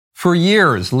For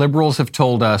years, liberals have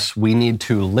told us we need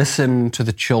to listen to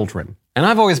the children. And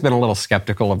I've always been a little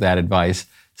skeptical of that advice,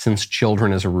 since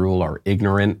children as a rule are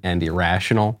ignorant and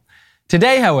irrational.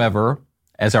 Today, however,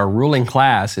 as our ruling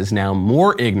class is now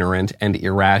more ignorant and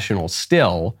irrational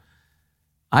still,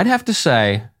 I'd have to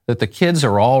say that the kids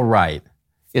are all right,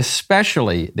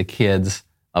 especially the kids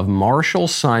of Marshall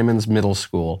Simons Middle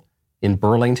School in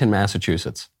Burlington,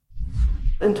 Massachusetts.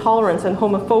 Intolerance and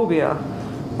homophobia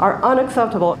are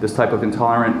unacceptable. This type of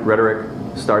intolerant rhetoric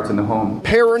starts in the home.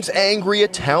 Parents angry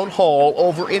at town hall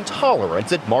over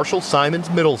intolerance at Marshall Simons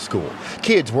Middle School.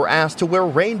 Kids were asked to wear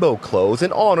rainbow clothes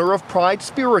in honor of Pride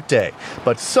Spirit Day,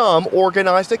 but some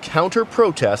organized a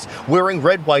counter-protest wearing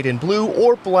red, white, and blue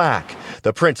or black.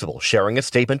 The principal sharing a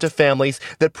statement to families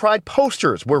that Pride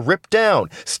posters were ripped down,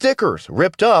 stickers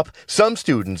ripped up. Some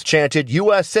students chanted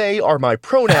 "USA are my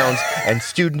pronouns," and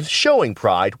students showing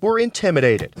Pride were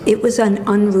intimidated. It was an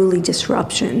unruly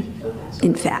disruption,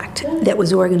 in fact, that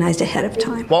was organized ahead of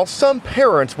time. While some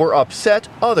parents were upset,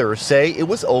 others say it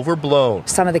was overblown.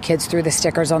 Some of the kids threw the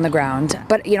stickers on the ground.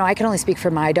 But, I can only speak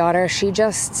for my daughter. She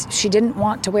didn't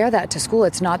want to wear that to school.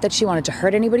 It's not that she wanted to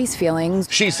hurt anybody's feelings.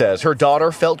 She says her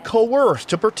daughter felt coerced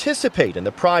to participate in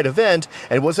the Pride event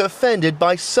and was offended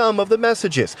by some of the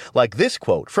messages, like this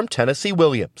quote from Tennessee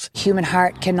Williams. Human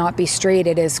heart cannot be straight.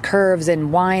 It is curves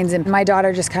and winds. And my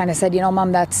daughter just kind of said,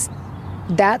 Mom,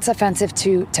 that's offensive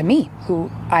to me,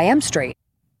 who I am straight.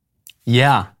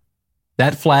 Yeah,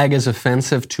 that flag is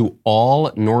offensive to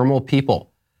all normal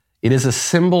people. It is a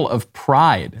symbol of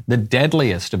pride, the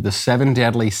deadliest of the 7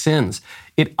 deadly sins.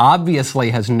 It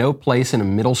obviously has no place in a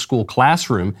middle school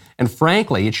classroom, and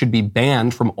frankly, it should be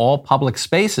banned from all public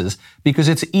spaces because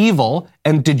it's evil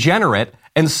and degenerate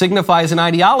and signifies an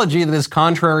ideology that is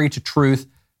contrary to truth,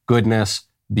 goodness,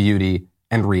 beauty,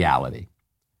 and reality.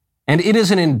 And it is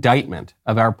an indictment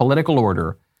of our political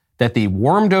order that the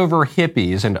warmed-over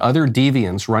hippies and other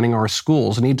deviants running our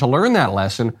schools need to learn that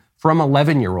lesson from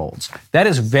 11-year-olds. That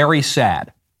is very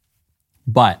sad.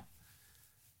 But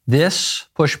this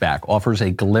pushback offers a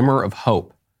glimmer of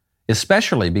hope,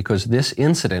 especially because this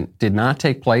incident did not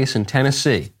take place in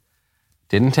Tennessee,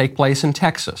 didn't take place in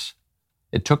Texas.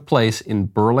 It took place in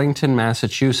Burlington,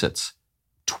 Massachusetts,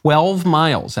 12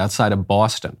 miles outside of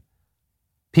Boston.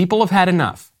 People have had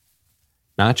enough.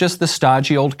 Not just the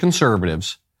stodgy old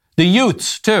conservatives, the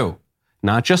youths too,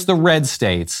 not just the red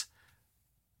states,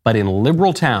 but in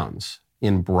liberal towns,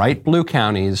 in bright blue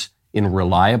counties, in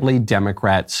reliably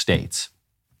Democrat states.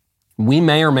 We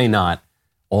may or may not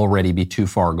already be too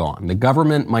far gone. The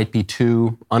government might be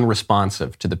too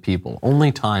unresponsive to the people.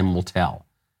 Only time will tell.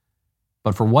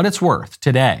 But for what it's worth,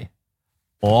 today,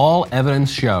 all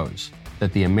evidence shows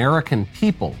that the American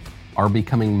people are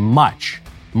becoming much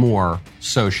more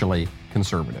socially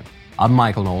conservative. I'm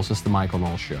Michael Knowles. This is The Michael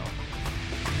Knowles Show.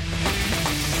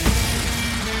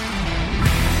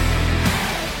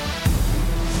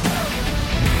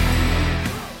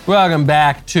 Welcome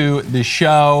back to the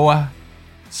show.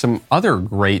 Some other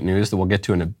great news that we'll get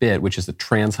to in a bit, which is that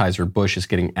Anheuser-Busch is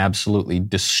getting absolutely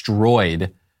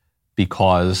destroyed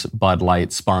because Bud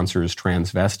Light sponsors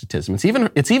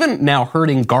transvestitism. It's even now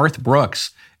hurting Garth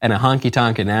Brooks and a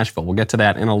honky-tonk in Nashville. We'll get to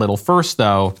that in a little. First,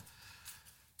 though,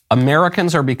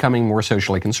 Americans are becoming more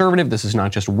socially conservative. This is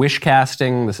not just wish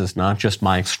casting. This is not just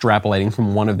my extrapolating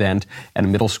from one event at a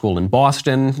middle school in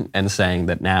Boston and saying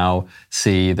that now,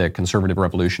 see, the conservative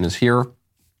revolution is here.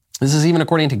 This is even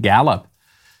according to Gallup.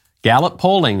 Gallup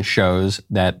polling shows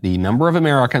that the number of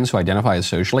Americans who identify as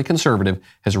socially conservative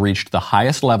has reached the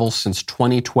highest level since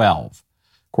 2012.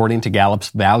 According to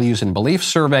Gallup's Values and Beliefs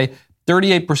survey,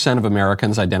 38% of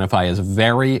Americans identify as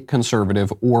very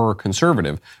conservative or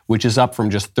conservative, which is up from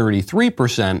just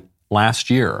 33% last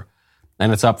year.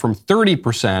 And it's up from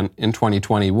 30% in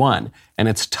 2021. And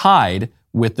it's tied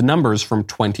with the numbers from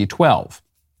 2012.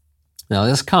 Now,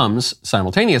 this comes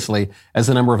simultaneously as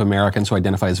the number of Americans who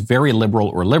identify as very liberal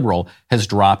or liberal has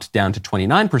dropped down to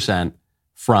 29%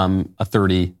 from a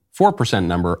 34%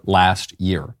 number last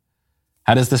year.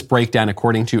 How does this break down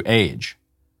according to age?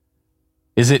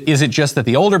 Is it just that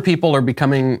the older people are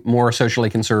becoming more socially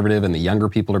conservative and the younger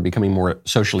people are becoming more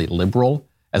socially liberal,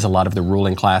 as a lot of the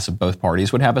ruling class of both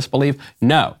parties would have us believe?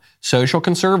 No. Social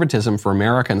conservatism for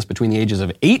Americans between the ages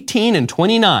of 18 and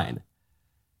 29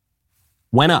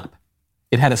 went up.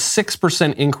 It had a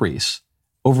 6% increase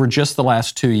over just the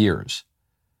last 2 years.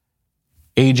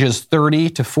 Ages 30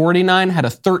 to 49 had a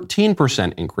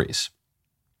 13% increase.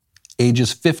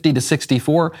 Ages 50 to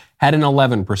 64 had an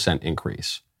 11%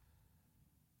 increase.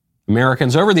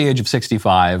 Americans over the age of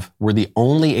 65 were the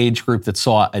only age group that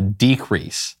saw a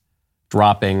decrease,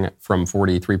 dropping from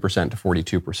 43% to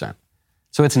 42%.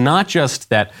 So it's not just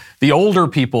that the older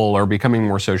people are becoming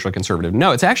more socially conservative.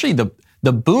 No, it's actually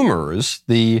the boomers,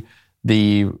 the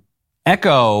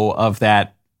echo of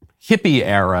that hippie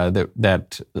era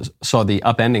that saw the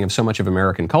upending of so much of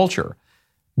American culture.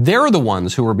 They're the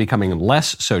ones who are becoming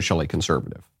less socially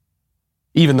conservative,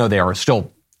 even though they are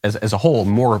still, as a whole,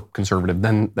 more conservative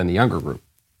than the younger group.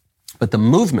 But the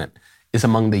movement is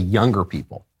among the younger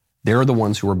people. They're the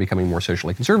ones who are becoming more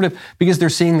socially conservative because they're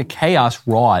seeing the chaos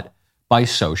wrought by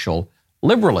social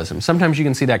liberalism. Sometimes you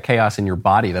can see that chaos in your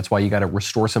body. That's why you got to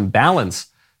restore some balance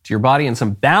to your body and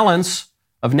some balance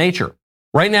of nature.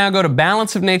 Right now, go to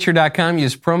balanceofnature.com,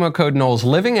 use promo code Knowles.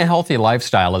 Living a healthy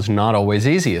lifestyle is not always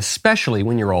easy, especially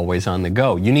when you're always on the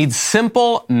go. You need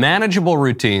simple, manageable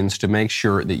routines to make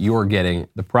sure that you're getting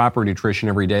the proper nutrition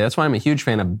every day. That's why I'm a huge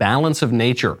fan of Balance of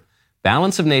Nature.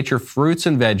 Balance of Nature fruits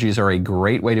and veggies are a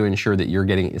great way to ensure that you're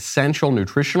getting essential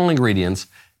nutritional ingredients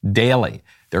daily.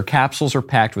 Their capsules are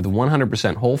packed with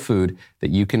 100% whole food that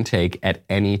you can take at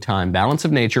any time. Balance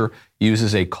of Nature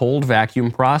uses a cold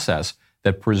vacuum process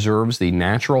that preserves the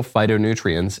natural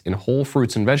phytonutrients in whole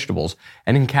fruits and vegetables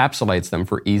and encapsulates them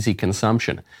for easy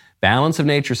consumption. Balance of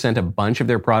Nature sent a bunch of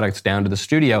their products down to the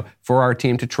studio for our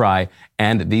team to try,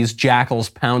 and these jackals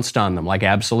pounced on them like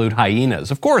absolute hyenas.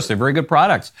 Of course, they're very good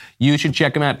products. You should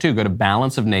check them out too. Go to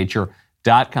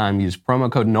balanceofnature.com, use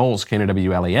promo code Knowles,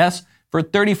 Knowles, for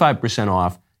 35%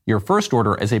 off your first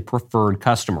order as a preferred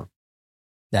customer.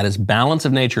 That is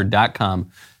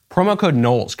balanceofnature.com, promo code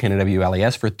Knowles,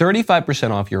 Knowles, for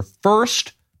 35% off your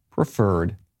first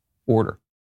preferred order.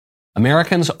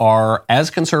 Americans are as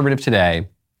conservative today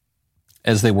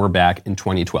as they were back in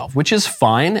 2012, which is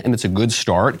fine, and it's a good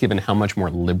start given how much more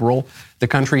liberal the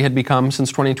country had become since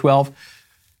 2012.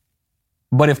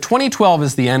 But if 2012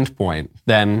 is the end point,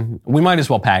 then we might as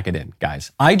well pack it in,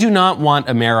 guys. I do not want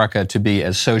America to be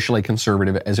as socially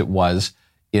conservative as it was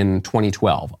in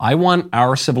 2012. I want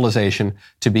our civilization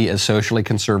to be as socially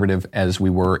conservative as we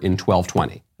were in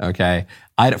 1220, okay?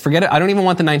 Forget it. I don't even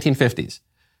want the 1950s.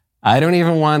 I don't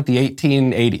even want the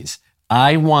 1880s.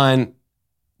 I want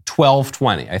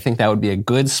 1220. I think that would be a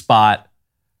good spot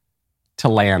to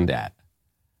land at.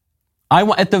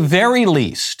 At the very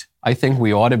least, I think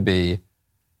we ought to be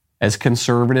as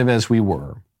conservative as we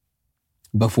were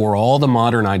before all the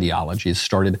modern ideologies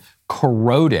started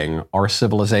corroding our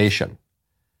civilization.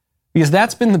 Because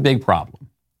that's been the big problem.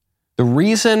 The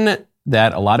reason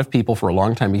that a lot of people for a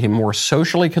long time became more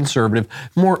socially conservative,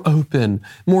 more open,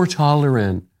 more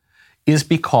tolerant, is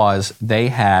because they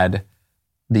had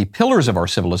the pillars of our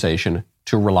civilization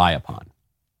to rely upon.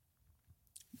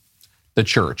 The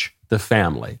church, the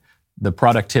family, the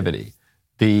productivity,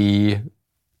 the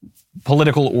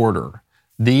political order,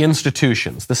 the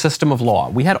institutions, the system of law.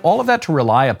 We had all of that to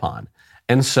rely upon.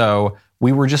 And so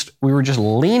we were just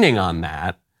leaning on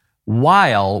that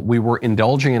while we were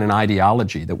indulging in an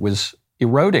ideology that was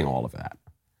eroding all of that.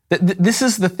 This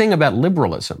is the thing about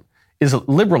liberalism, is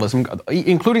liberalism,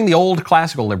 including the old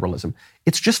classical liberalism,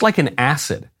 it's just like an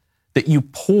acid that you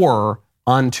pour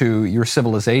onto your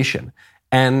civilization.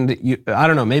 And I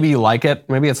don't know, maybe you like it.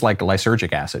 Maybe it's like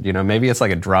lysergic acid, maybe it's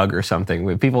like a drug or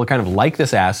something. People kind of like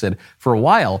this acid for a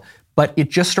while, but it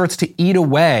just starts to eat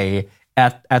away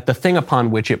at the thing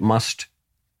upon which it must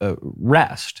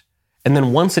rest. And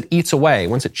then once it eats away,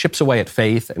 once it chips away at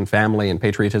faith and family and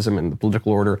patriotism and the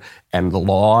political order and the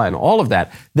law and all of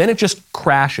that, then it just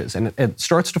crashes and it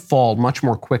starts to fall much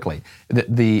more quickly.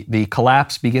 The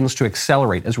collapse begins to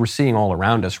accelerate, as we're seeing all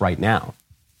around us right now.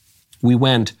 We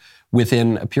went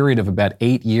within a period of about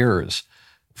 8 years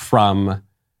from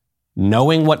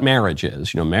knowing what marriage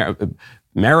is.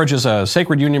 Marriage is a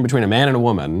sacred union between a man and a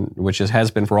woman, which has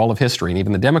been for all of history, and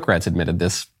even the Democrats admitted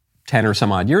this 10 or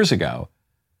some odd years ago,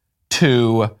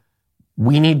 to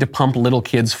we need to pump little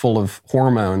kids full of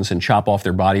hormones and chop off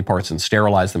their body parts and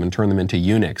sterilize them and turn them into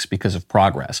eunuchs because of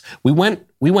progress. We went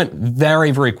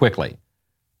very, very quickly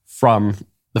from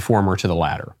the former to the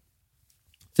latter.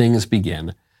 Things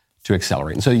begin to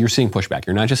accelerate. And so you're seeing pushback.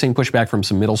 You're not just seeing pushback from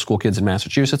some middle school kids in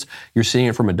Massachusetts, you're seeing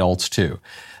it from adults too.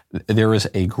 There is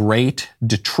a great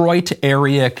Detroit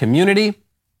area community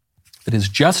that has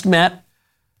just met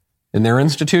in their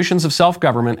institutions of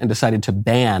self-government and decided to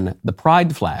ban the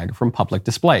pride flag from public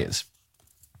displays.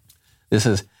 This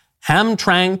is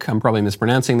Hamtramck, I'm probably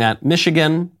mispronouncing that,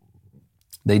 Michigan.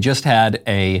 They just had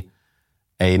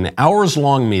an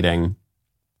hours-long meeting,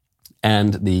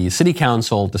 and the city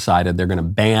council decided they're going to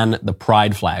ban the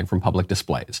pride flag from public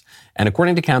displays. And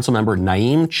according to council member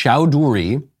Naeem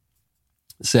Chowdhury,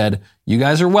 said, you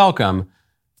guys are welcome,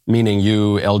 meaning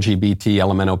you LGBT,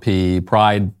 LMNOP,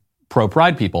 pride,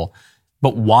 pro-pride people,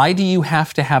 But why do you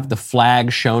have to have the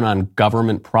flag shown on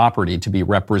government property to be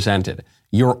represented?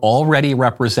 You're already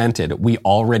represented. We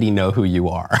already know who you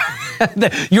are.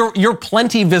 You're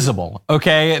plenty visible,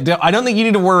 okay? I don't think you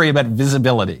need to worry about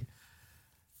visibility.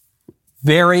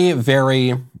 Very,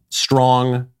 very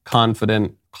strong,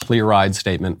 confident, clear-eyed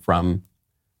statement from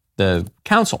the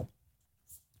council.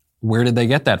 Where did they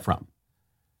get that from?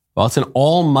 Well, it's an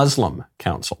all-Muslim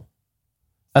council.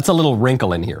 That's a little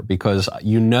wrinkle in here because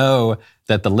you know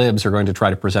that the libs are going to try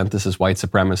to present this as white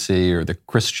supremacy or the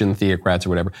Christian theocrats or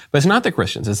whatever. But it's not the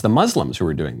Christians. It's the Muslims who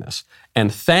are doing this. And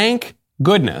thank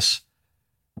goodness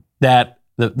that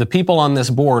the people on this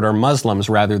board are Muslims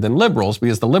rather than liberals,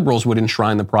 because the liberals would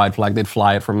enshrine the pride flag. They'd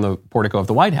fly it from the portico of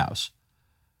the White House.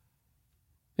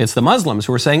 It's the Muslims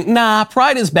who are saying, nah,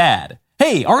 pride is bad.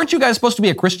 Hey, aren't you guys supposed to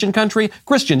be a Christian country?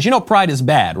 Christians, you know pride is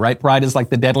bad, right? Pride is like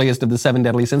the deadliest of the 7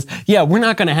 deadly sins. Yeah, we're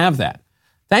not going to have that.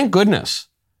 Thank goodness.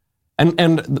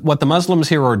 And what the Muslims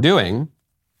here are doing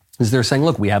is they're saying,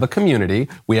 look, we have a community.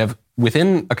 We have,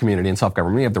 within a community and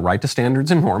self-government, we have the right to standards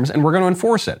and norms, and we're going to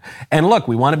enforce it. And look,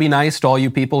 we want to be nice to all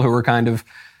you people who are kind of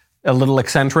a little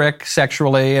eccentric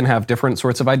sexually and have different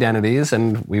sorts of identities,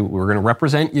 and we're going to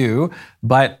represent you,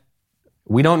 but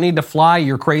we don't need to fly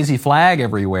your crazy flag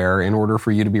everywhere in order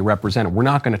for you to be represented. We're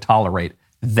not going to tolerate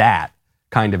that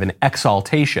kind of an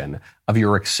exaltation of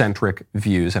your eccentric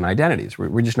views and identities.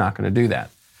 We're just not going to do that.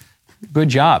 Good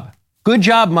job. Good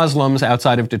job, Muslims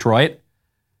outside of Detroit.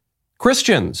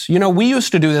 Christians, you know, we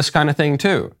used to do this kind of thing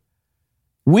too.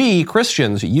 We,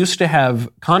 Christians, used to have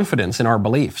confidence in our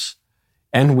beliefs.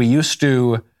 And we used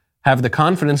to have the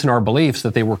confidence in our beliefs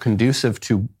that they were conducive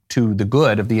to the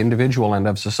good of the individual and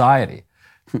of society.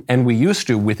 And we used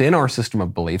to, within our system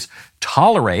of beliefs,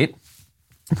 tolerate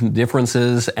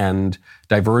differences and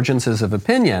divergences of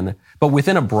opinion, but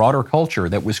within a broader culture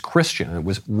that was Christian. It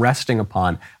was resting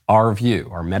upon our view,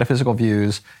 our metaphysical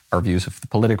views, our views of the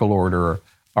political order,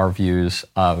 our views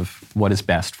of what is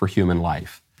best for human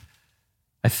life.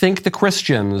 I think the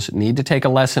Christians need to take a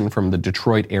lesson from the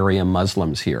Detroit area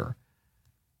Muslims here.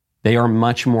 They are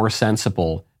much more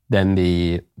sensible than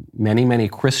the many, many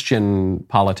Christian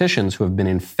politicians who have been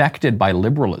infected by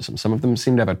liberalism. Some of them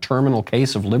seem to have a terminal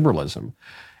case of liberalism.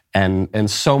 And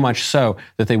so much so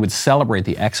that they would celebrate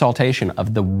the exaltation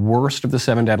of the worst of the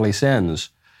 7 deadly sins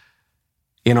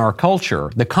in our culture,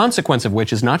 the consequence of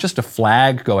which is not just a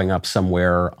flag going up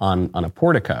somewhere on a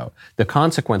portico, the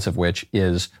consequence of which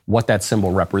is what that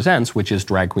symbol represents, which is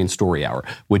drag queen story hour,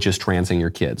 which is transing your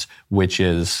kids, which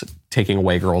is taking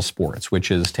away girls' sports,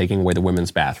 which is taking away the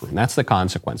women's bathroom. That's the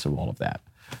consequence of all of that.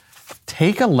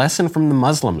 Take a lesson from the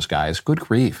Muslims, guys. Good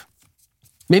grief.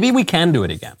 Maybe we can do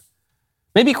it again.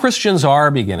 Maybe Christians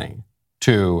are beginning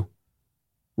to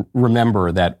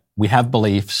remember that we have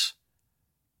beliefs.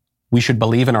 We should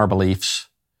believe in our beliefs,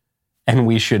 and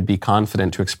we should be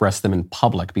confident to express them in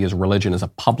public because religion is a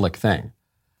public thing.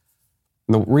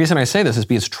 And the reason I say this is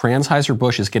because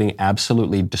Anheuser-Busch is getting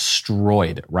absolutely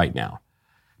destroyed right now.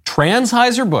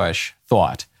 Anheuser-Busch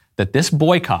thought that this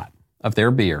boycott of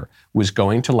their beer was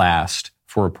going to last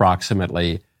for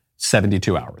approximately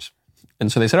 72 hours. And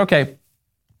so they said, okay,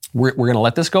 we're going to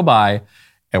let this go by,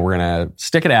 and we're going to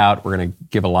stick it out. We're going to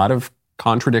give a lot of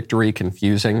contradictory,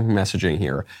 confusing messaging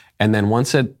here. And then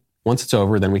once it's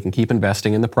over, then we can keep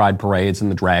investing in the pride parades and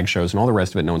the drag shows and all the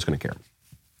rest of it. No one's going to care.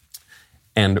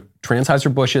 And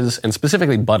Anheuser-Busch's, and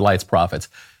specifically Bud Light's profits,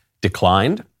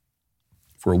 declined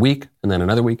for a week, and then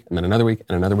another week, and then another week,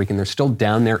 and another week, and they're still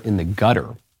down there in the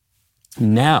gutter.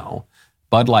 Now,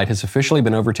 Bud Light has officially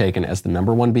been overtaken as the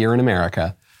 #1 beer in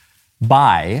America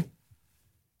by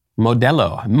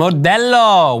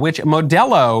Modelo. Which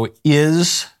Modelo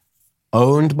is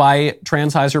owned by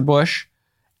Anheuser-Busch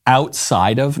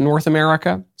outside of North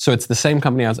America. So it's the same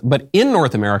company, but in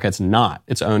North America, it's not.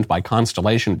 It's owned by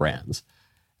Constellation Brands.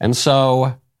 And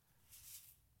so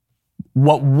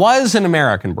what was an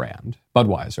American brand,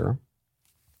 Budweiser,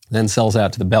 then sells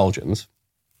out to the Belgians,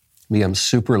 becomes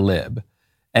super lib.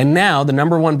 And now the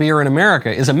 #1 beer in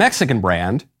America is a Mexican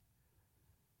brand.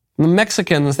 The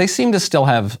Mexicans, they seem to still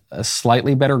have a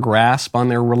slightly better grasp on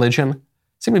their religion,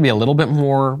 seem to be a little bit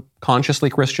more consciously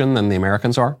Christian than the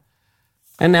Americans are.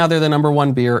 And now they're the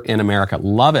 #1 beer in America.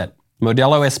 Love it.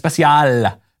 Modelo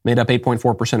Especial made up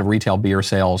 8.4% of retail beer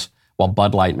sales, while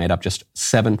Bud Light made up just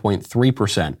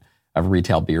 7.3% of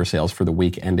retail beer sales for the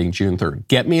week ending June 3rd.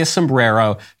 Get me a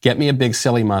sombrero. Get me a big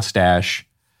silly mustache.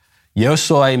 Yo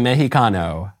soy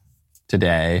mexicano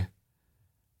today.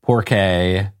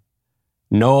 Porque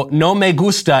no me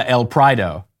gusta el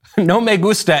Prado. No me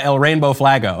gusta el rainbow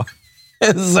flago.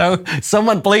 So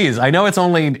someone please, I know it's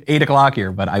only 8 o'clock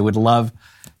here, but I would love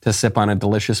to sip on a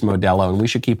delicious Modelo, and we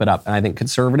should keep it up. And I think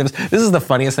conservatives, this is the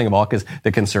funniest thing of all, because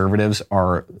the conservatives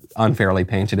are unfairly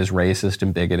painted as racist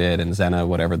and bigoted and xeno,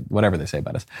 whatever they say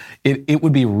about us. It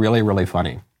would be really, really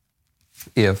funny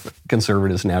if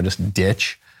conservatives now just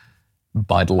ditch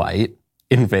Bud Light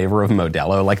in favor of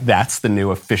Modelo. Like, that's the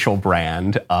new official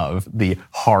brand of the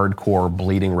hardcore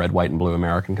bleeding red, white, and blue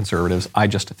American conservatives. I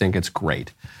just think it's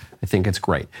great. I think it's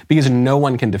great because no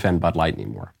one can defend Bud Light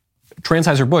anymore.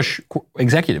 Anheuser-Busch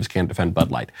executives can't defend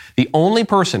Bud Light. The only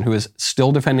person who is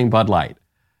still defending Bud Light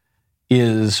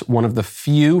is one of the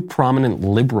few prominent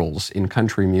liberals in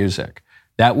country music.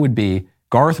 That would be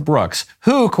Garth Brooks,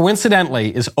 who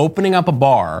coincidentally is opening up a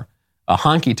bar, a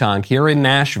honky-tonk here in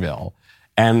Nashville.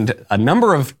 And a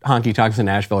number of honky-tonks in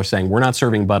Nashville are saying, we're not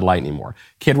serving Bud Light anymore.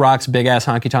 Kid Rock's big-ass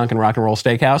honky-tonk and rock and roll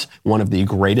steakhouse, one of the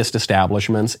greatest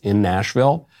establishments in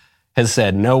Nashville, has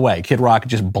said, no way. Kid Rock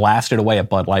just blasted away at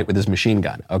Bud Light with his machine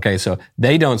gun. Okay, so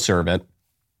they don't serve it.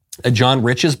 John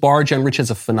Rich's bar. John Rich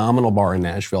has a phenomenal bar in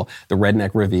Nashville, the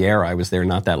Redneck Riviera. I was there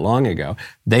not that long ago.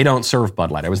 They don't serve Bud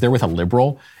Light. I was there with a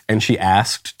liberal, and she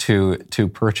asked to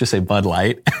purchase a Bud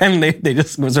Light, and they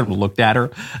just sort of looked at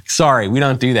her. Sorry, we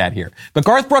don't do that here. But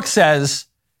Garth Brooks says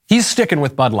he's sticking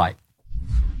with Bud Light.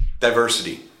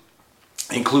 Diversity,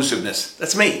 inclusiveness.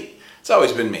 That's me. It's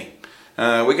always been me.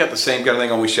 We got the same kind of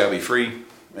thing on We Shall Be Free.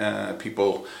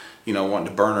 People, wanting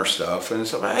to burn our stuff. And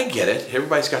so I get it.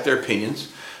 Everybody's got their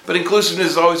opinions. But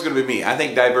inclusiveness is always going to be me. I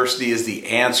think diversity is the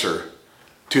answer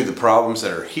to the problems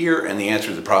that are here and the answer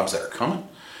to the problems that are coming.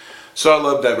 So I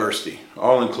love diversity,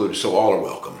 all included, so all are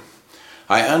welcome.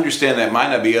 I understand that might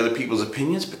not be other people's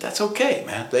opinions, but that's okay,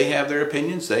 man. They have their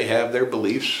opinions. They have their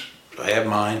beliefs. I have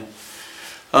mine.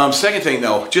 Second thing,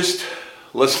 though, just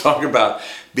let's talk about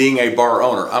being a bar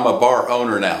owner. I'm a bar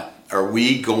owner now. Are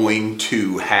we going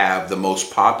to have the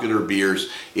most popular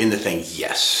beers in the thing?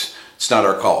 Yes. It's not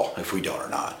our call if we don't or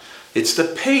not. It's the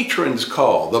patrons'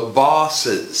 call, the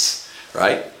bosses,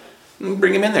 right?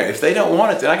 Bring them in there. If they don't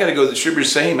want it, then I got to go to the distributor and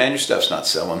say, hey, man, your stuff's not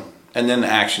selling. And then the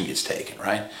action gets taken,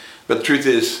 right? But the truth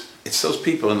is, it's those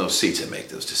people in those seats that make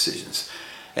those decisions.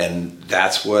 And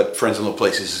that's what Friends in Low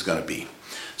Places is going to be.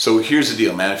 So here's the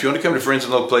deal, man. If you want to come to Friends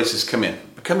in Low Places, come in.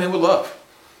 But come in with love.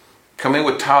 Come in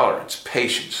with tolerance,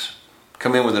 patience.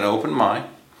 Come in with an open mind.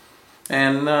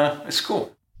 And it's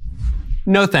cool.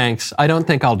 No thanks. I don't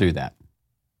think I'll do that.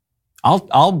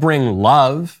 I'll bring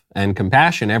love and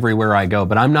compassion everywhere I go,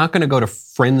 but I'm not going to go to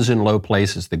Friends in Low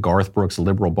Places, the Garth Brooks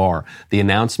liberal bar, the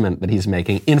announcement that he's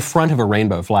making in front of a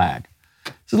rainbow flag.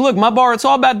 He says, look, my bar, it's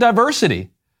all about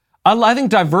diversity. I think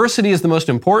diversity is the most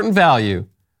important value.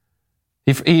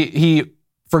 He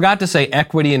forgot to say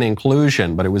equity and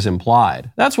inclusion, but it was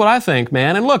implied. That's what I think,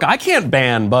 man. And look, I can't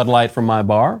ban Bud Light from my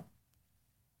bar.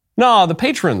 No, the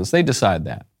patrons, they decide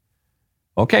that.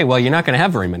 Okay, well, you're not going to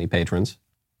have very many patrons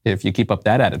if you keep up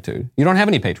that attitude. You don't have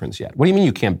any patrons yet. What do you mean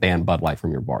you can't ban Bud Light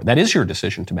from your bar? That is your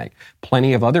decision to make.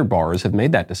 Plenty of other bars have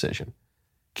made that decision.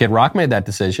 Kid Rock made that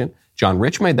decision. John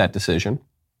Rich made that decision.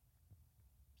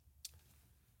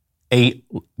 A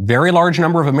very large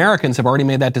number of Americans have already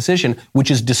made that decision, which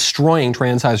is destroying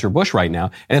Anheuser-Busch right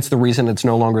now, and it's the reason it's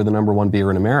no longer the number one beer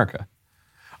in America.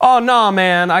 Oh, no,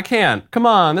 man, I can't. Come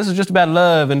on, this is just about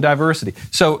love and diversity.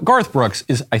 So Garth Brooks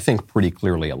is, I think, pretty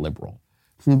clearly a liberal.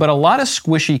 But a lot of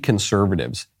squishy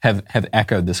conservatives have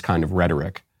echoed this kind of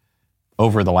rhetoric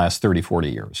over the last 30,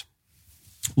 40 years.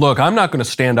 Look, I'm not going to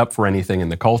stand up for anything in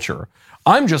the culture.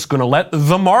 I'm just going to let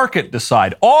the market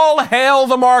decide. All hail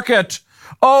the market!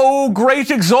 Oh, great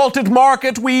exalted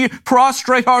market, we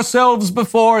prostrate ourselves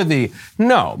before thee.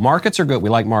 No, markets are good. We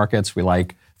like markets. We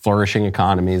like flourishing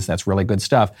economies. That's really good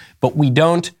stuff. But we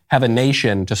don't have a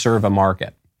nation to serve a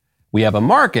market. We have a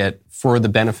market for the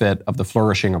benefit of the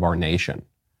flourishing of our nation.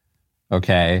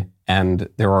 Okay? And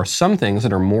there are some things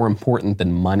that are more important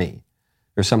than money.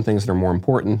 There's some things that are more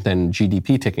important than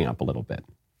GDP ticking up a little bit.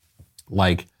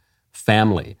 Like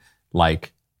family,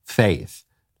 like faith,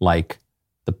 like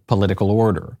the political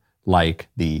order, like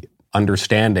the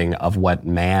understanding of what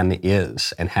man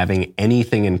is and having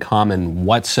anything in common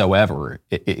whatsoever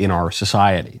in our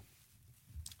society.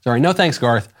 Sorry, no thanks,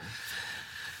 Garth.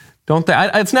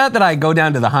 It's not that I go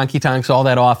down to the honky-tonks all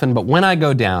that often, but when I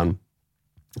go down,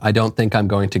 I don't think I'm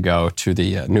going to go to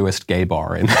the newest gay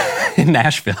bar in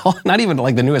Nashville. Not even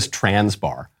like the newest trans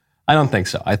bar. I don't think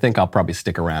so. I think I'll probably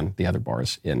stick around the other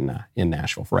bars in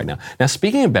Nashville for right now. Now,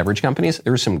 speaking of beverage companies,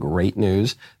 there's some great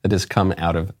news that has come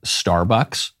out of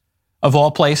Starbucks, of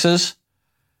all places.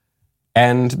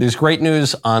 And there's great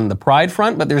news on the pride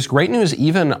front, but there's great news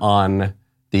even on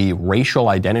the racial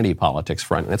identity politics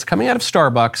front. And it's coming out of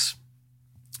Starbucks,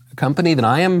 a company that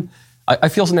I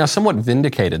feel now somewhat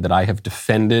vindicated that I have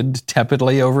defended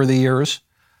tepidly over the years,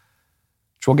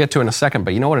 which we'll get to in a second.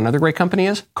 But you know what another great company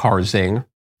is? CarZing.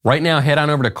 Right now, head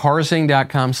on over to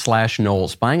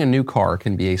carzing.com/Knowles. Buying a new car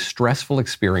can be a stressful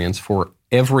experience for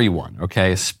everyone,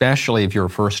 okay? Especially if you're a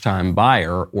first-time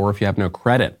buyer or if you have no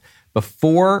credit.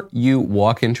 Before you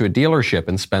walk into a dealership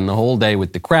and spend the whole day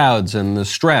with the crowds and the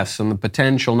stress and the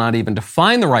potential not even to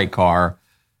find the right car,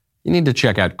 you need to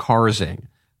check out CarZing.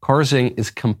 CarZing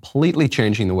is completely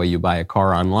changing the way you buy a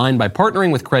car online by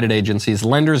partnering with credit agencies,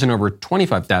 lenders, and over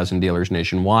 25,000 dealers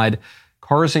nationwide.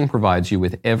 CarZing provides you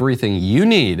with everything you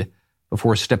need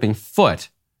before stepping foot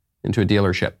into a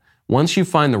dealership. Once you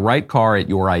find the right car at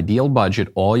your ideal budget,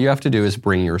 all you have to do is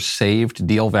bring your saved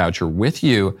deal voucher with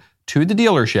you to the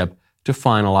dealership to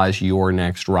finalize your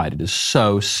next ride. It is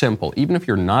so simple. Even if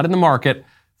you're not in the market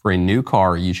for a new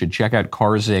car, you should check out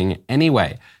CarZing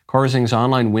anyway. CarZing's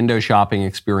online window shopping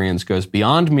experience goes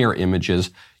beyond mere images.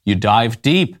 You dive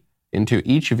deep into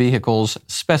each vehicle's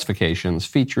specifications,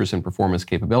 features, and performance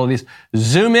capabilities.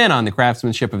 Zoom in on the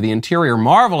craftsmanship of the interior,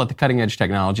 marvel at the cutting-edge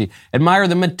technology, admire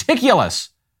the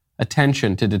meticulous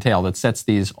attention to detail that sets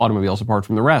these automobiles apart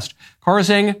from the rest.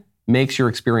 CarZing makes your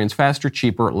experience faster,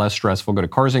 cheaper, less stressful. Go to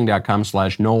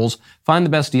carzing.com/Knowles. Find the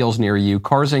best deals near you.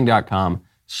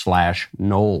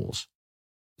 carzing.com/Knowles.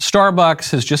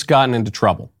 Starbucks has just gotten into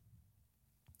trouble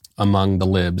among the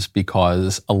libs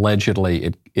because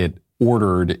allegedly it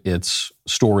ordered its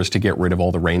stores to get rid of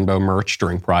all the rainbow merch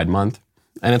during Pride Month.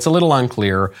 And it's a little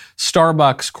unclear.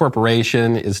 Starbucks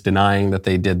Corporation is denying that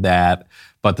they did that,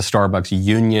 but the Starbucks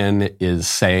Union is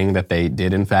saying that they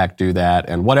did in fact do that,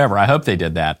 and whatever, I hope they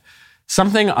did that.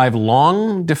 Something I've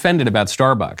long defended about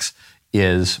Starbucks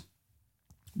is,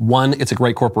 one, it's a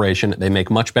great corporation. They make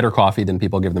much better coffee than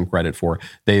people give them credit for.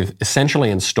 They've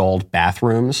essentially installed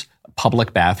bathrooms,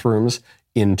 public bathrooms,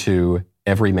 into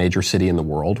every major city in the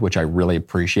world, which I really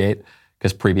appreciate,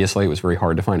 because previously it was very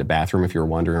hard to find a bathroom if you were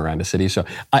wandering around a city. So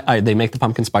they make the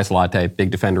pumpkin spice latte,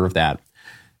 big defender of that.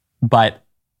 But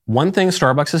one thing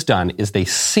Starbucks has done is they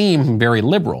seem very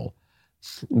liberal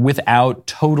without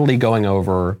totally going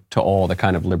over to all the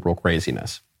kind of liberal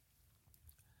craziness.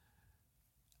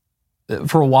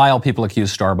 For a while, people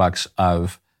accused Starbucks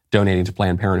of donating to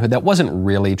Planned Parenthood. That wasn't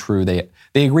really true. They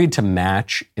agreed to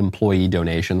match employee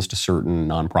donations to certain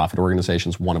nonprofit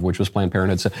organizations, one of which was Planned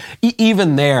Parenthood. So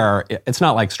even there, it's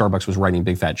not like Starbucks was writing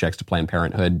big fat checks to Planned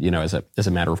Parenthood, as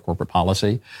a matter of corporate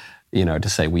policy, to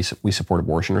say we support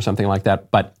abortion or something like that.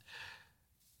 But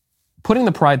putting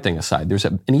the pride thing aside, there's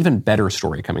an even better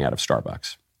story coming out of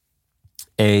Starbucks.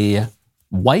 A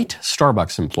white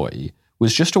Starbucks employee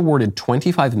was just awarded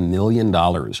 $25 million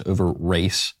over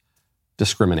race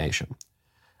discrimination.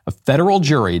 A federal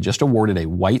jury just awarded a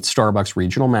white Starbucks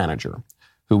regional manager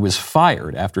who was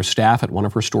fired after staff at one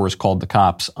of her stores called the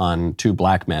cops on two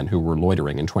black men who were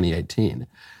loitering in 2018.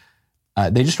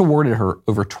 They just awarded her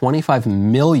over $25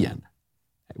 million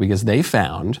because they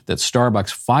found that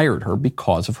Starbucks fired her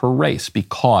because of her race,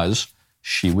 because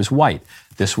she was white.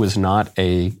 This was not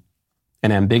an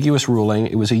ambiguous ruling.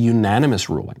 It was a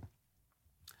unanimous ruling.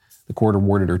 The court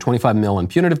awarded her $25 million in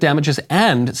punitive damages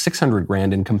and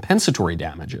 $600,000 in compensatory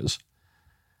damages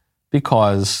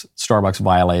because Starbucks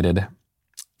violated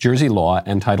Jersey law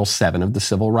and Title VII of the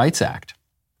Civil Rights Act.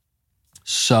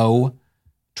 So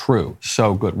true,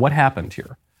 so good. What happened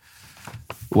here?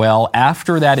 Well,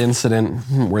 after that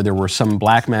incident where there were some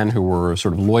black men who were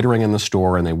sort of loitering in the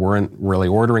store and they weren't really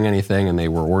ordering anything and they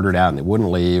were ordered out and they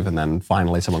wouldn't leave, and then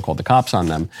finally someone called the cops on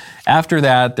them. After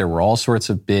that, there were all sorts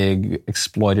of big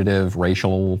exploitative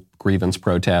racial grievance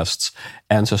protests,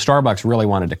 and so Starbucks really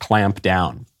wanted to clamp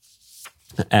down.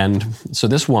 And so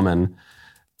this woman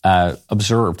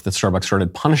observed that Starbucks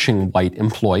started punishing white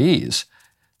employees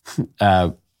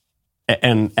and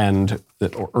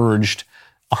urged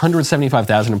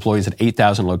 175,000 employees at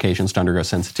 8,000 locations to undergo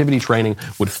sensitivity training,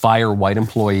 would fire white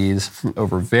employees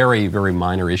over very, very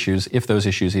minor issues, if those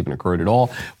issues even occurred at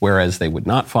all, whereas they would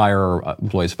not fire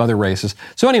employees of other races.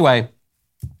 So anyway,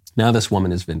 now this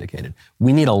woman is vindicated.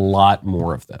 We need a lot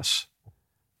more of this.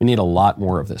 We need a lot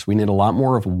more of this. We need a lot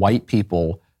more of white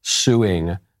people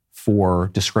suing for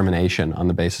discrimination on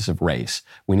the basis of race.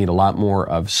 We need a lot more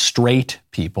of straight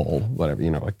people, whatever,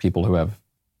 like people who have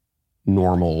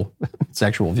normal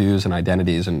sexual views and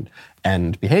identities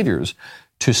and behaviors,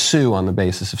 to sue on the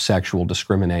basis of sexual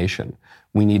discrimination.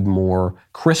 We need more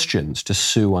Christians to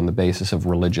sue on the basis of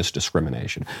religious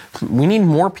discrimination. We need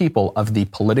more people of the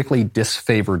politically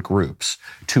disfavored groups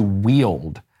to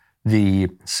wield the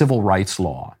civil rights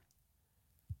law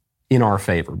in our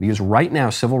favor, because right now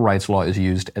civil rights law is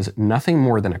used as nothing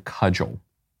more than a cudgel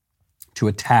to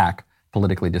attack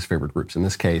politically disfavored groups. In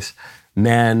this case,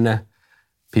 men,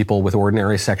 people with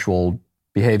ordinary sexual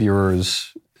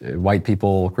behaviors, white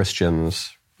people,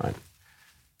 Christians, right?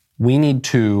 We need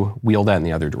to wheel that in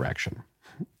the other direction.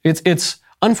 It's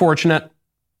unfortunate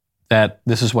that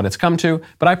this is what it's come to,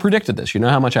 but I predicted this. You know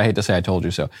how much I hate to say I told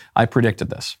you so. I predicted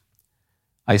this.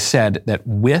 I said that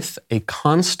with a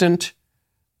constant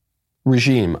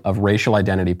regime of racial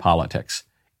identity politics,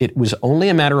 it was only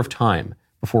a matter of time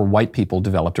before white people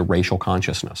developed a racial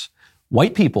consciousness.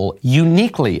 White people,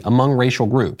 uniquely among racial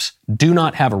groups, do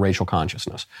not have a racial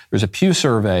consciousness. There's a Pew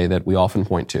survey that we often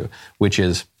point to, which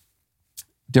is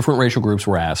different racial groups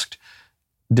were asked,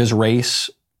 does race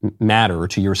matter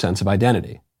to your sense of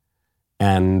identity?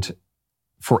 And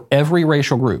for every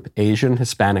racial group, Asian,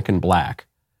 Hispanic, and Black,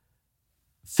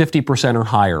 50% or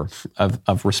higher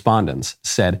of respondents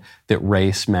said that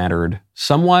race mattered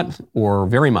somewhat or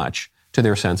very much to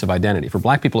their sense of identity. For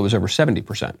Black people, it was over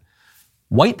 70%.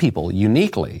 White people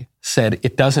uniquely said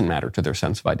it doesn't matter to their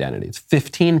sense of identity. It's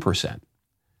 15%.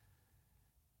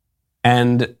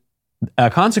 And a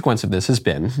consequence of this has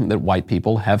been that white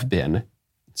people have been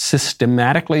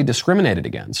systematically discriminated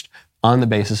against on the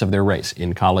basis of their race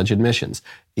in college admissions,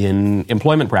 in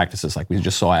employment practices like we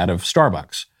just saw out of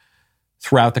Starbucks,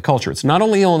 throughout the culture. It's not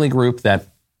only the only group that,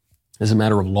 as a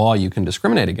matter of law, you can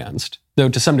discriminate against, though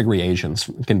to some degree Asians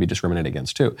can be discriminated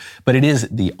against too, but it is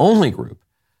the only group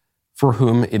for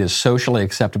whom it is socially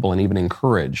acceptable and even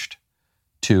encouraged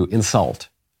to insult,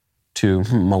 to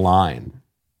malign,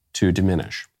 to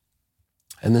diminish.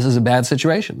 And this is a bad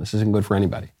situation. This isn't good for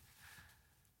anybody.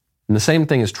 And the same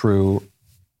thing is true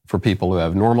for people who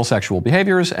have normal sexual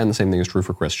behaviors, and the same thing is true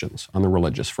for Christians on the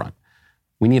religious front.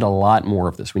 We need a lot more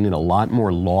of this. We need a lot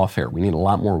more lawfare. We need a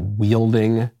lot more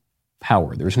wielding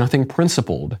power. There's nothing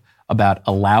principled about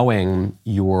allowing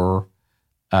your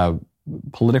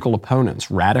political opponents,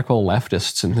 radical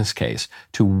leftists in this case,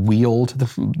 to wield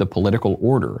the political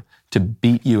order to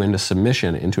beat you into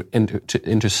submission,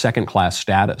 into second-class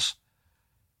status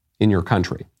in your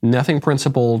country. Nothing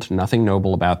principled, nothing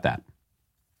noble about that.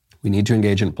 We need to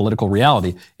engage in political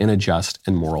reality in a just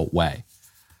and moral way.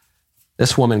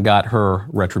 This woman got her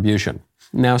retribution.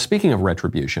 Now, speaking of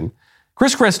retribution,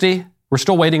 Chris Christie, we're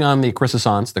still waiting on the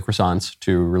croissants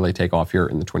to really take off here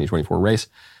in the 2024 race.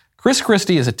 Chris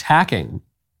Christie is attacking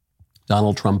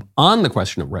Donald Trump on the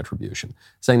question of retribution,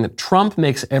 saying that Trump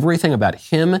makes everything about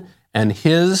him and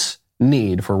his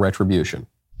need for retribution.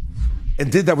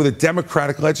 And did that with a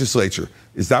Democratic legislature.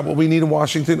 Is that what we need in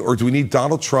Washington? Or do we need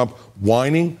Donald Trump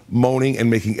whining, moaning, and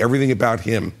making everything about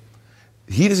him?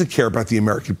 He doesn't care about the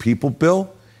American people,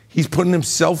 Bill. He's putting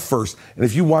himself first. And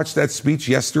if you watched that speech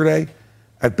yesterday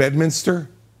at Bedminster,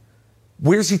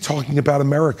 where's he talking about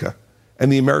America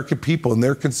and the American people and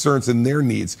their concerns and their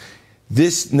needs?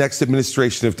 This next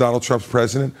administration, if Donald Trump's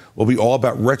president, will be all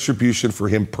about retribution for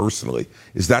him personally.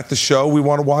 Is that the show we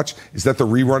want to watch? Is that the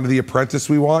rerun of The Apprentice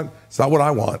we want? It's not what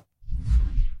I want.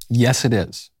 Yes, it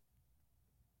is.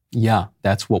 Yeah,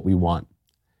 that's what we want.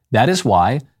 That is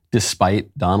why,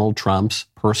 despite Donald Trump's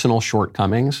personal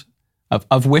shortcomings,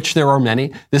 of which there are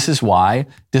many, this is why,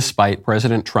 despite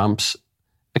President Trump's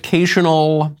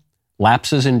occasional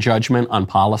lapses in judgment on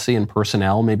policy and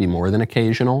personnel, maybe more than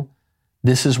occasional,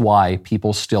 this is why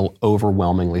people still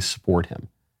overwhelmingly support him.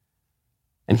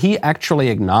 And he actually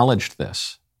acknowledged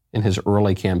this in his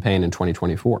early campaign in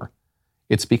 2024.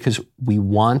 It's because we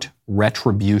want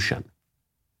retribution,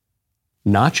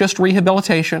 not just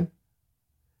rehabilitation,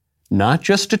 not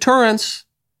just deterrence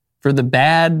for the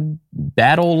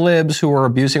bad old libs who are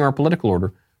abusing our political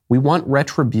order. We want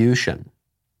retribution.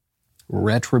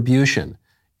 Retribution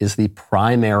is the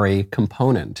primary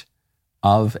component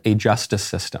of a justice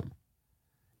system.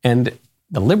 And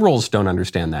the liberals don't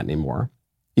understand that anymore,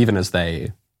 even as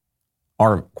they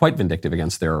are quite vindictive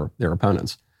against their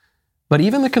opponents. But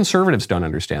even the conservatives don't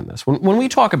understand this. When we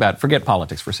talk about, forget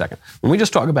politics for a second, when we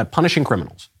just talk about punishing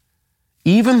criminals,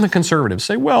 even the conservatives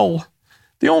say, well,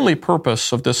 the only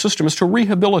purpose of this system is to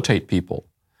rehabilitate people,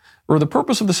 or the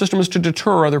purpose of the system is to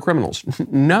deter other criminals.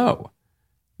 No.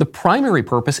 The primary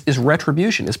purpose is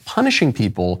retribution, is punishing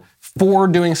people for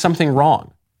doing something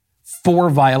wrong,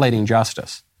 for violating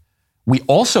justice. We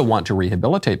also want to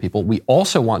rehabilitate people. We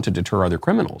also want to deter other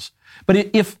criminals. But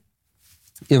if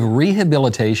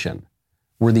rehabilitation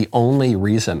were the only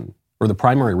reason, or the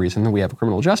primary reason that we have a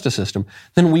criminal justice system,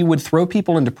 then we would throw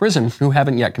people into prison who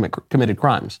haven't yet committed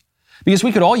crimes. Because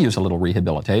we could all use a little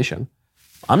rehabilitation.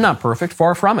 I'm not perfect,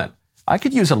 far from it. I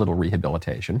could use a little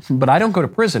rehabilitation, but I don't go to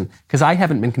prison because I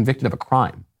haven't been convicted of a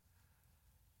crime.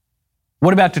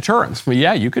 What about deterrence? Well,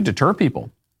 yeah, you could deter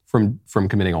people from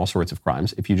committing all sorts of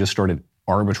crimes if you just started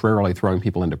arbitrarily throwing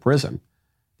people into prison.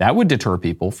 That would deter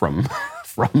people from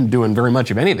doing very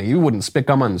much of anything. You wouldn't spit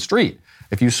gum on the street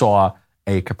if you saw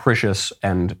a capricious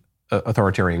and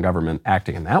authoritarian government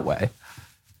acting in that way.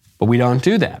 But we don't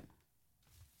do that.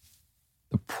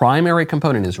 The primary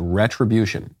component is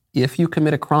retribution. If you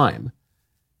commit a crime,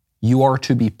 you are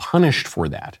to be punished for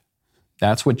that.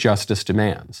 That's what justice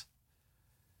demands.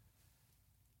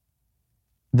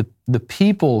 The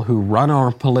people who run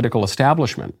our political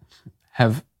establishment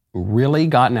have really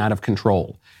gotten out of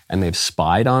control, and they've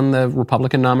spied on the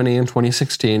Republican nominee in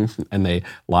 2016, and they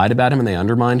lied about him, and they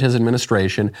undermined his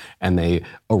administration, and they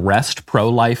arrest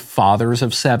pro-life fathers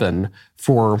of 7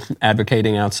 for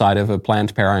advocating outside of a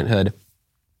Planned Parenthood,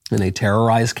 and they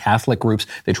terrorize Catholic groups.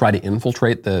 They try to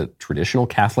infiltrate the traditional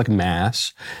Catholic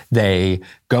Mass. They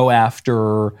go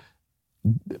after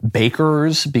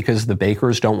bakers because the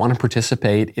bakers don't want to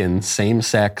participate in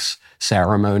same-sex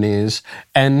ceremonies.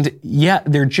 And yeah,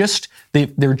 it's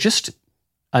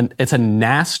a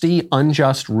nasty,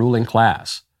 unjust ruling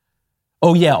class.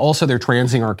 Oh yeah, also they're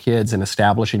transing our kids and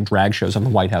establishing drag shows on the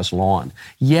White House lawn.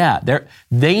 Yeah,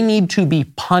 they need to be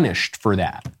punished for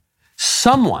that.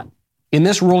 Someone in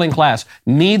this ruling class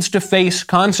needs to face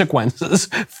consequences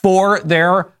for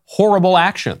their horrible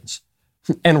actions.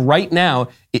 And right now,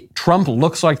 Trump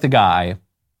looks like the guy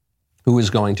who is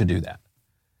going to do that.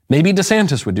 Maybe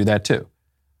DeSantis would do that too.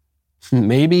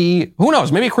 Maybe, who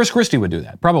knows, maybe Chris Christie would do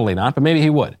that. Probably not, but maybe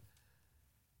he would.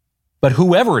 But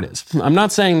whoever it is, I'm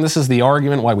not saying this is the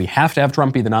argument why we have to have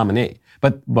Trump be the nominee,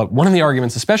 but one of the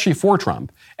arguments, especially for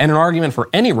Trump, and an argument for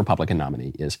any Republican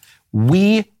nominee, is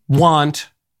we want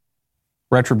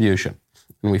retribution.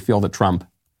 And we feel that Trump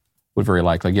would very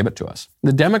likely give it to us.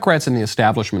 The Democrats and the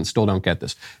establishment still don't get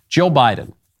this.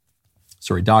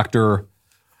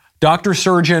 Dr.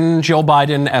 Surgeon Jill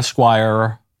Biden,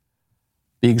 Esquire,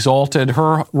 be exalted,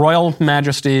 Her Royal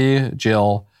Majesty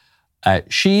Jill,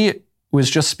 she was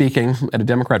just speaking at a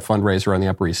Democrat fundraiser on the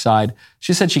Upper East Side.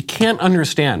 She said she can't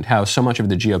understand how so much of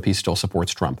the GOP still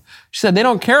supports Trump. She said they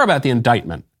don't care about the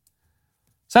indictment.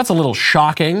 So that's a little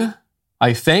shocking,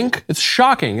 I think. It's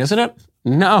shocking, isn't it?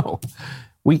 No.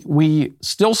 We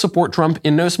still support Trump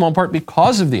in no small part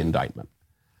because of the indictment.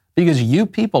 Because you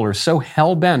people are so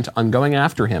hell-bent on going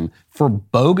after him for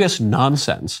bogus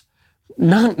nonsense.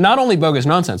 Not only bogus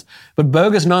nonsense, but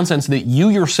bogus nonsense that you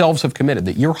yourselves have committed,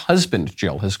 that your husband,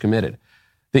 Jill, has committed,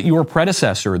 that your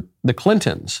predecessor, the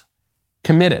Clintons,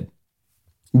 committed.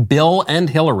 Bill and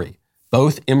Hillary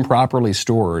both improperly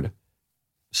stored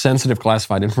sensitive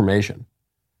classified information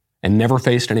and never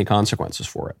faced any consequences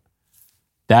for it.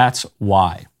 That's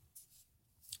why.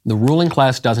 The ruling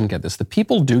class doesn't get this. The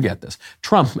people do get this.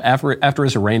 Trump, after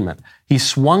his arraignment, he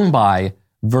swung by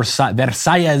Versailles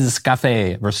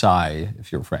Café, Versailles,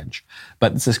 if you're French.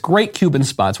 But it's this great Cuban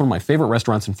spot. It's one of my favorite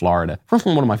restaurants in Florida.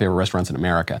 One of my favorite restaurants in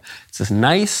America. It's this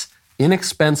nice,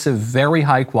 inexpensive, very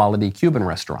high-quality Cuban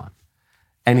restaurant.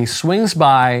 And he swings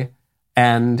by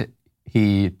and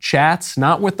he chats,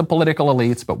 not with the political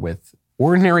elites, but with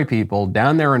ordinary people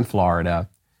down there in Florida.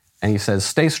 And he says,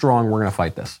 stay strong, we're going to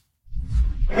fight this.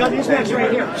 We got these guys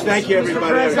right here. Thank you,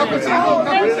 everybody.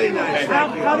 Really nice.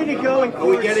 How did it go?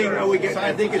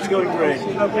 I think it's going great.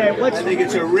 Okay, I think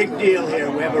it's a rigged deal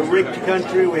here. We have a rigged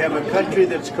country. We have a country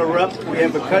that's corrupt. We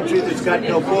have a country that's got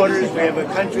no borders. We have a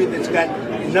country that's got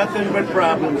nothing but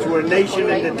problems. We're a nation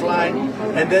in decline,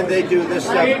 and then they do this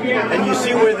stuff. And you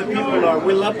see where the people are.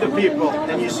 We love the people,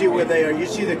 and you see where they are. You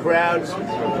see the crowds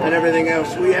and everything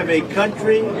else. We have a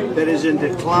country that is in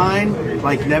decline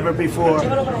like never before,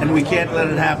 and we can't let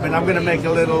it happen. I'm going to make a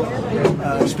little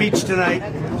speech tonight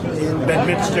in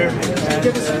Bedminster,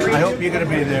 and I hope you're going to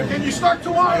be there. Can you start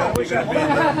tomorrow? You're going to be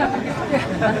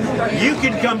there. You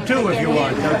can come too if you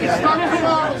want. Okay. Start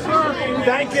tomorrow, sir.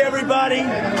 Thank you, everybody.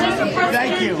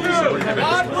 Thank you.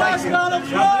 God bless Donald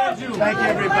Trump. Thank you,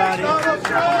 everybody.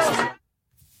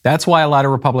 That's why a lot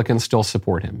of Republicans still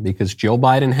support him, because Joe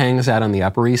Biden hangs out on the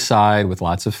Upper East Side with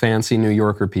lots of fancy New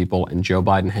Yorker people, and Joe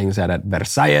Biden hangs out at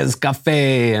Versailles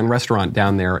Café and restaurant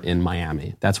down there in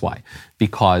Miami. That's why.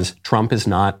 Because Trump is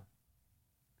not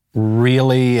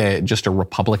really just a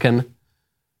Republican,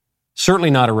 certainly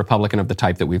not a Republican of the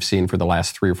type that we've seen for the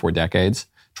last 3 or 4 decades.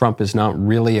 Trump is not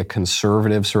really a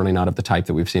conservative, certainly not of the type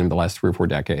that we've seen in the last 3 or 4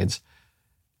 decades.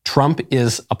 Trump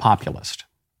is a populist.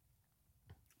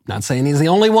 Not saying he's the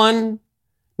only one,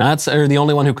 or the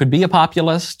only one who could be a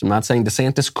populist. I'm not saying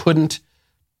DeSantis couldn't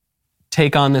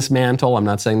take on this mantle. I'm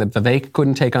not saying that Vivek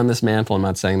couldn't take on this mantle. I'm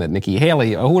not saying that Nikki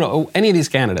Haley, any of these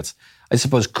candidates, I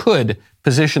suppose, could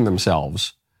position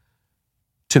themselves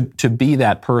to be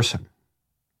that person.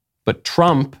 But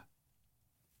Trump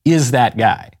is that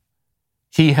guy.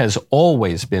 He has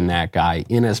always been that guy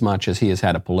in as much as he has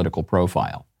had a political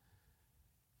profile.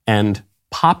 And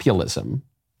populism,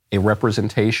 a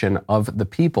representation of the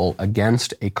people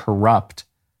against a corrupt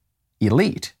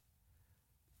elite,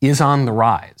 is on the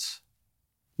rise.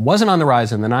 Wasn't on the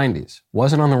rise in the 90s,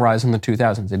 wasn't on the rise in the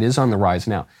 2000s. It is on the rise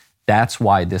now. That's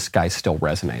why this guy still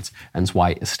resonates, and it's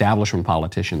why establishment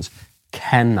politicians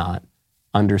cannot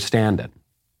understand it.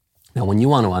 Now, when you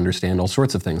want to understand all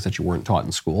sorts of things that you weren't taught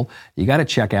in school, you got to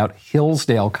check out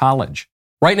Hillsdale College.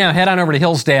 Right now, head on over to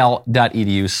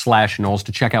hillsdale.edu/Knowles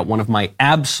to check out one of my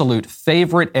absolute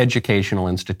favorite educational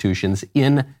institutions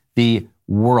in the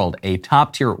world, a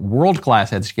top-tier,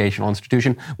 world-class educational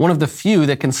institution, one of the few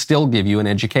that can still give you an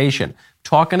education.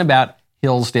 Talking about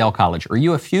Hillsdale College. Are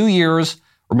you a few years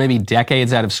or maybe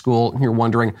decades out of school and you're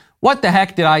wondering, what the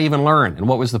heck did I even learn and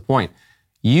what was the point?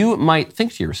 You might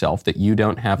think to yourself that you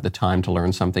don't have the time to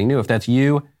learn something new. If that's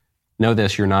you, know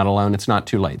this, you're not alone. It's not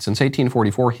too late. Since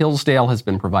 1844, Hillsdale has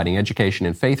been providing education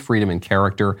in faith, freedom, and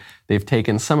character. They've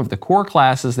taken some of the core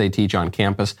classes they teach on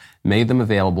campus, made them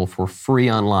available for free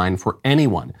online for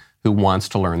anyone who wants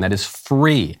to learn. That is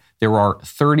free. There are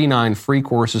 39 free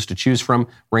courses to choose from,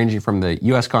 ranging from the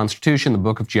U.S. Constitution, the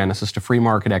Book of Genesis, to free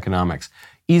market economics.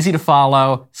 Easy to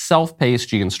follow,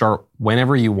 self-paced. You can start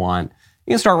whenever you want.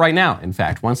 You can start right now, in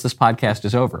fact, once this podcast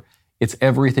is over. It's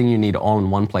everything you need all in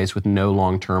one place with no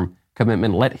long-term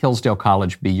commitment. Let Hillsdale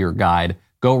College be your guide.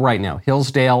 Go right now,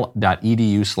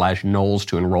 hillsdale.edu/Knowles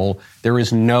to enroll. There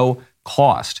is no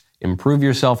cost. Improve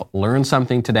yourself, learn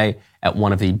something today at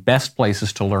one of the best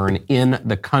places to learn in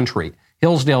the country.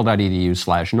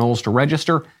 Hillsdale.edu/Knowles to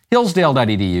register,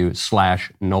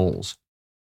 hillsdale.edu/Knowles.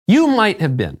 You might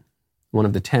have been one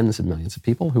of the tens of millions of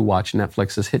people who watch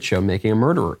Netflix's hit show Making a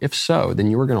Murderer. If so, then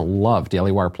you are going to love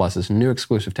Daily Wire Plus's new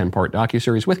exclusive 10-part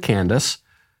docuseries with Candace,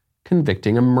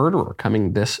 Convicting a Murderer,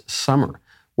 coming this summer.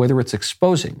 Whether it's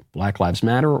exposing Black Lives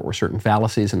Matter or certain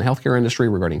fallacies in the healthcare industry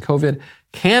regarding COVID,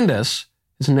 Candace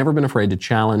has never been afraid to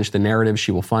challenge the narrative.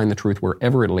 She will find the truth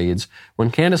wherever it leads.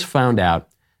 When Candace found out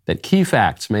that key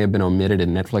facts may have been omitted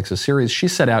in Netflix's series, she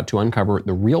set out to uncover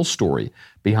the real story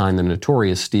behind the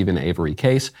notorious Stephen Avery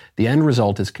case. The end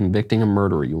result is Convicting a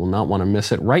Murderer. You will not want to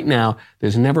miss it. Right now,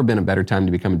 there's never been a better time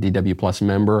to become a DW Plus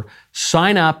member.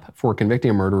 Sign up for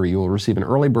Convicting a Murderer. You will receive an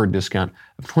early bird discount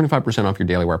of 25% off your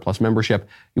Daily Wire Plus membership.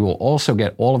 You will also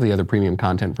get all of the other premium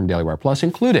content from Daily Wire Plus,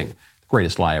 including The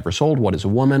Greatest Lie Ever Sold, What is a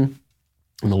Woman,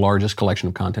 and the largest collection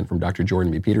of content from Dr.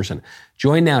 Jordan B. Peterson.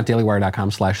 Join now at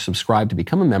dailywire.com/subscribe to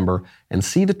become a member and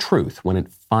see the truth when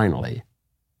it finally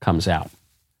comes out.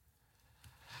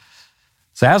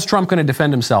 So how's Trump going to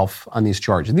defend himself on these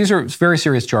charges? These are very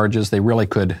serious charges. They really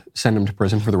could send him to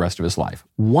prison for the rest of his life.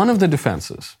 One of the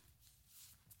defenses,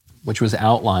 which was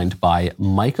outlined by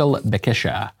Michael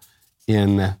Bekesha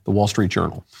in the Wall Street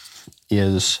Journal,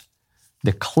 is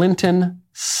the Clinton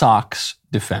socks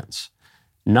defense.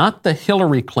 Not the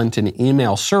Hillary Clinton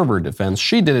email server defense.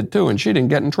 She did it too, and she didn't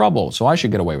get in trouble, so I should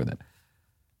get away with it.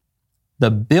 The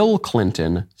Bill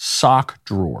Clinton sock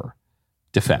drawer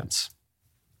defense.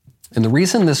 And the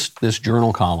reason this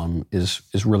journal column is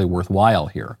really worthwhile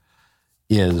here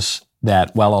is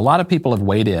that while a lot of people have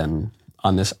weighed in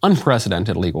on this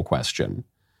unprecedented legal question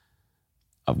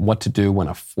of what to do when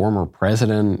a former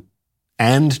president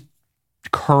and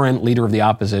current leader of the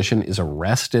opposition is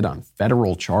arrested on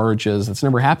federal charges. That's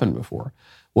never happened before.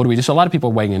 What do we do? So a lot of people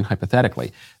are weighing in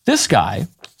hypothetically. This guy,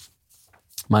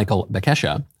 Michael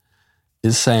Bekesha,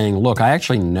 is saying, look, I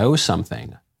actually know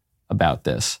something about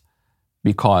this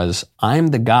because I'm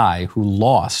the guy who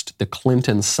lost the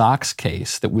Clinton socks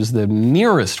case that was the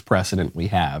nearest precedent we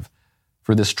have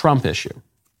for this Trump issue.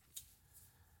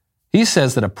 He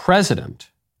says that a president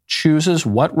chooses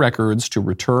what records to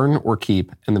return or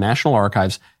keep, and the National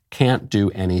Archives can't do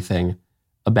anything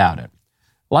about it.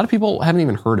 A lot of people haven't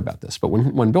even heard about this, but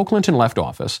when Bill Clinton left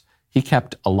office, he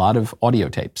kept a lot of audio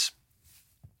tapes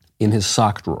in his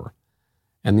sock drawer.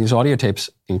 And these audio tapes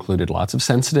included lots of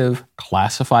sensitive,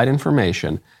 classified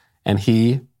information, and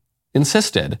he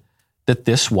insisted that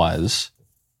this was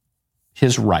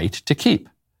his right to keep.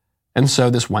 And so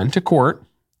this went to court,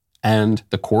 and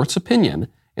the court's opinion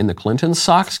in the Clinton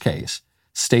socks case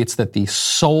states that the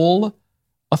sole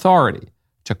authority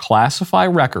to classify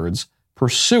records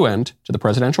pursuant to the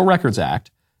Presidential Records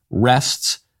Act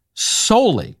rests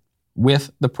solely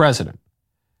with the president.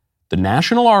 The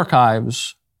National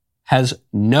Archives has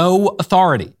no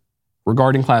authority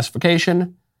regarding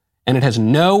classification, and it has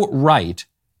no right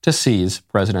to seize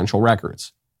presidential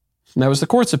records. And that was the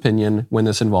court's opinion when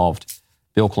this involved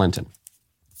Bill Clinton.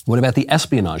 What about the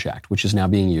Espionage Act, which is now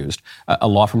being used, a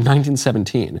law from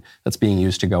 1917 that's being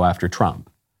used to go after Trump?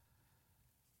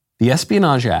 The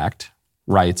Espionage Act,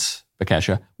 writes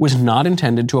Bekesha, was not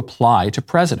intended to apply to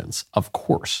presidents, of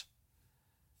course.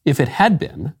 If it had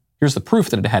been, here's the proof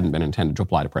that it hadn't been intended to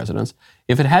apply to presidents.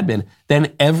 If it had been,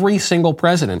 then every single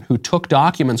president who took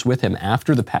documents with him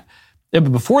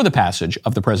before the passage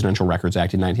of the Presidential Records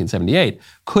Act in 1978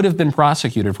 could have been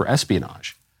prosecuted for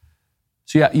espionage.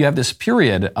 So you have this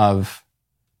period of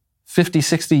 50,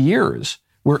 60 years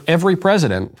where every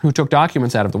president who took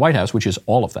documents out of the White House, which is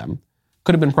all of them,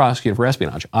 could have been prosecuted for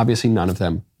espionage. Obviously, none of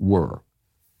them were.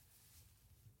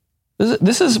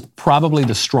 This is probably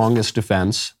the strongest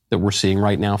defense that we're seeing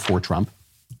right now for Trump.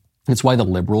 It's why the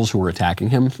liberals who are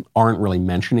attacking him aren't really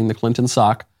mentioning the Clinton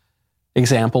sock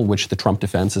example, which the Trump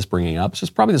defense is bringing up. So it's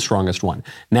probably the strongest one.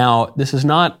 Now, this is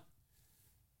not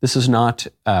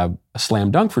a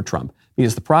slam dunk for Trump,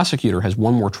 because the prosecutor has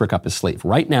one more trick up his sleeve.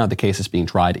 Right now, the case is being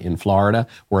tried in Florida,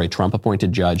 where a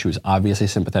Trump-appointed judge who's obviously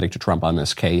sympathetic to Trump on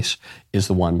this case is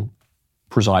the one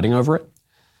presiding over it.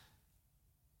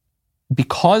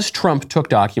 Because Trump took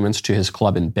documents to his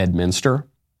club in Bedminster,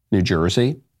 New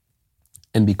Jersey,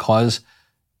 and because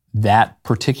that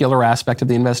particular aspect of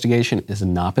the investigation has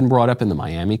not been brought up in the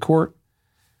Miami court,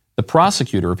 the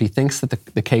prosecutor, if he thinks that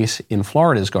the case in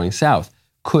Florida is going south,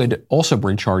 could also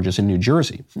bring charges in New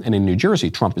Jersey. And in New Jersey,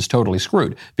 Trump is totally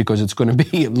screwed because it's going to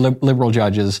be liberal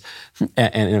judges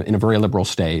in a very liberal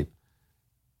state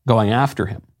going after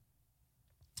him.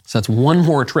 So that's one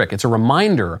more trick. It's a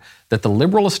reminder that the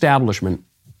liberal establishment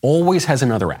always has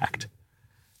another act.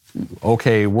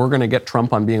 Okay, we're going to get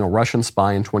Trump on being a Russian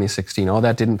spy in 2016. Oh,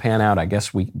 that didn't pan out. I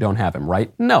guess we don't have him,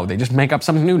 right? No, they just make up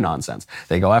some new nonsense.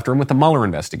 They go after him with the Mueller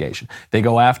investigation. They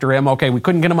go after him. Okay, we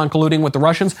couldn't get him on colluding with the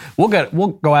Russians. We'll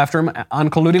go after him on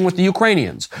colluding with the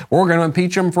Ukrainians. We're going to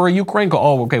impeach him for a Ukraine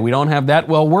call. Oh, okay, we don't have that.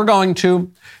 Well, we're going to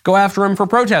go after him for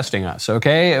protesting us.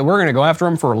 Okay, we're going to go after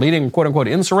him for leading quote unquote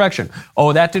insurrection.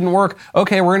 Oh, that didn't work.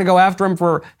 Okay, we're going to go after him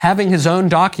for having his own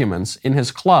documents in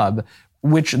his club,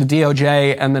 which the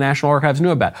DOJ and the National Archives knew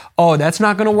about. Oh, that's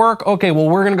not going to work? Okay, well,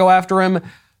 we're going to go after him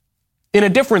in a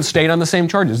different state on the same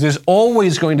charges. There's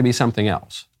always going to be something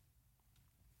else.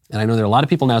 And I know there are a lot of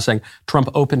people now saying Trump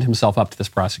opened himself up to this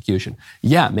prosecution.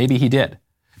 Yeah, maybe he did.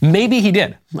 Maybe he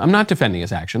did. I'm not defending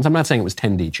his actions. I'm not saying it was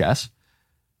 10D chess.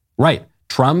 Right.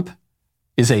 Trump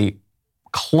is a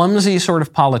clumsy sort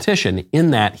of politician in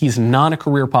that he's not a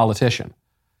career politician.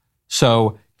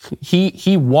 So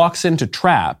he walks into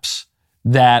traps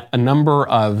that a number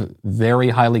of very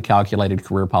highly calculated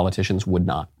career politicians would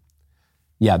not.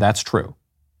 Yeah, that's true.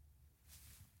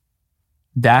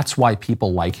 That's why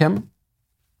people like him.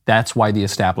 That's why the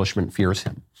establishment fears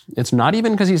him. It's not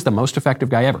even because he's the most effective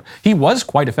guy ever. He was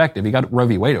quite effective. He got Roe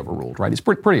v. Wade overruled, right? He's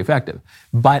pretty effective.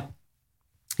 But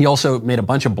he also made a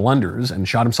bunch of blunders and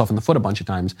shot himself in the foot a bunch of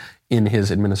times in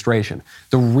his administration.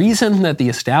 The reason that the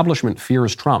establishment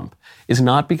fears Trump is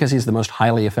not because he's the most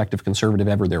highly effective conservative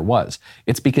ever there was.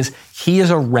 It's because he is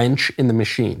a wrench in the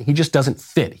machine. He just doesn't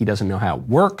fit. He doesn't know how it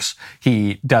works.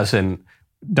 He doesn't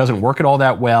work it all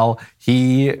that well.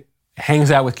 He hangs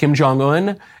out with Kim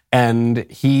Jong-un and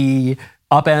he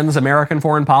upends American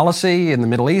foreign policy in the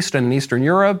Middle East and in Eastern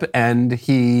Europe, and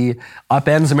he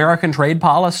upends American trade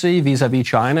policy vis-a-vis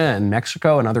China and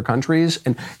Mexico and other countries.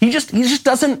 And he just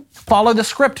doesn't follow the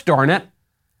script, darn it.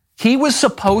 He was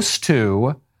supposed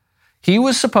to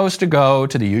go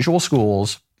to the usual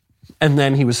schools, and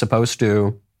then he was supposed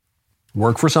to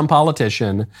work for some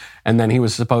politician, and then he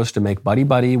was supposed to make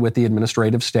buddy-buddy with the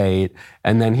administrative state,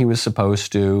 and then he was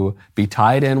supposed to be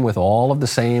tied in with all of the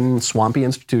same swampy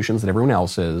institutions that everyone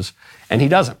else is, and he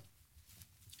doesn't.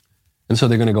 And so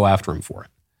they're going to go after him for it.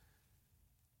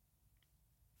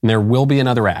 And there will be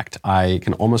another act. I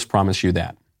can almost promise you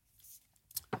that.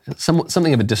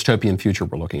 Something of a dystopian future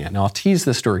we're looking at. Now, I'll tease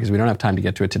this story because we don't have time to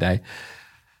get to it today.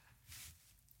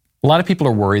 A lot of people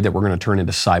are worried that we're going to turn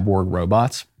into cyborg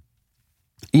robots.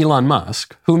 Elon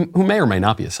Musk, who may or may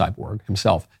not be a cyborg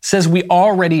himself, says we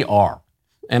already are.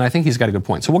 And I think he's got a good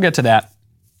point. So we'll get to that.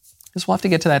 I guess we'll have to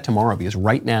get to that tomorrow because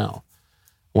right now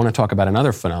I want to talk about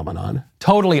another phenomenon,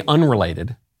 totally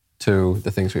unrelated to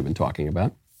the things we've been talking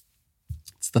about.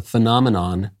 It's the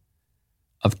phenomenon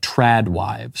of trad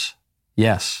wives.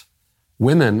 Yes,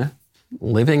 women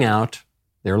living out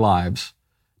their lives,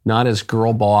 not as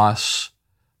girl boss,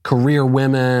 career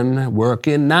women,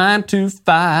 working 9 to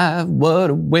 5, what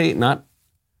a wait. Not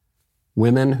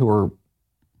women who are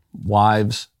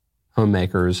wives,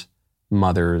 homemakers,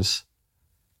 mothers,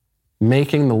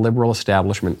 making the liberal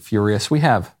establishment furious. We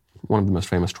have one of the most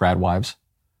famous trad wives,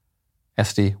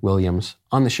 Esty Williams,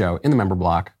 on the show in the member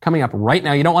block. Coming up right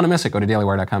now. You don't want to miss it. Go to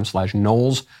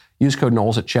dailywire.com/Knowles. Use code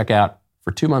Knowles at checkout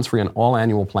for 2 months free on all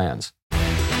annual plans.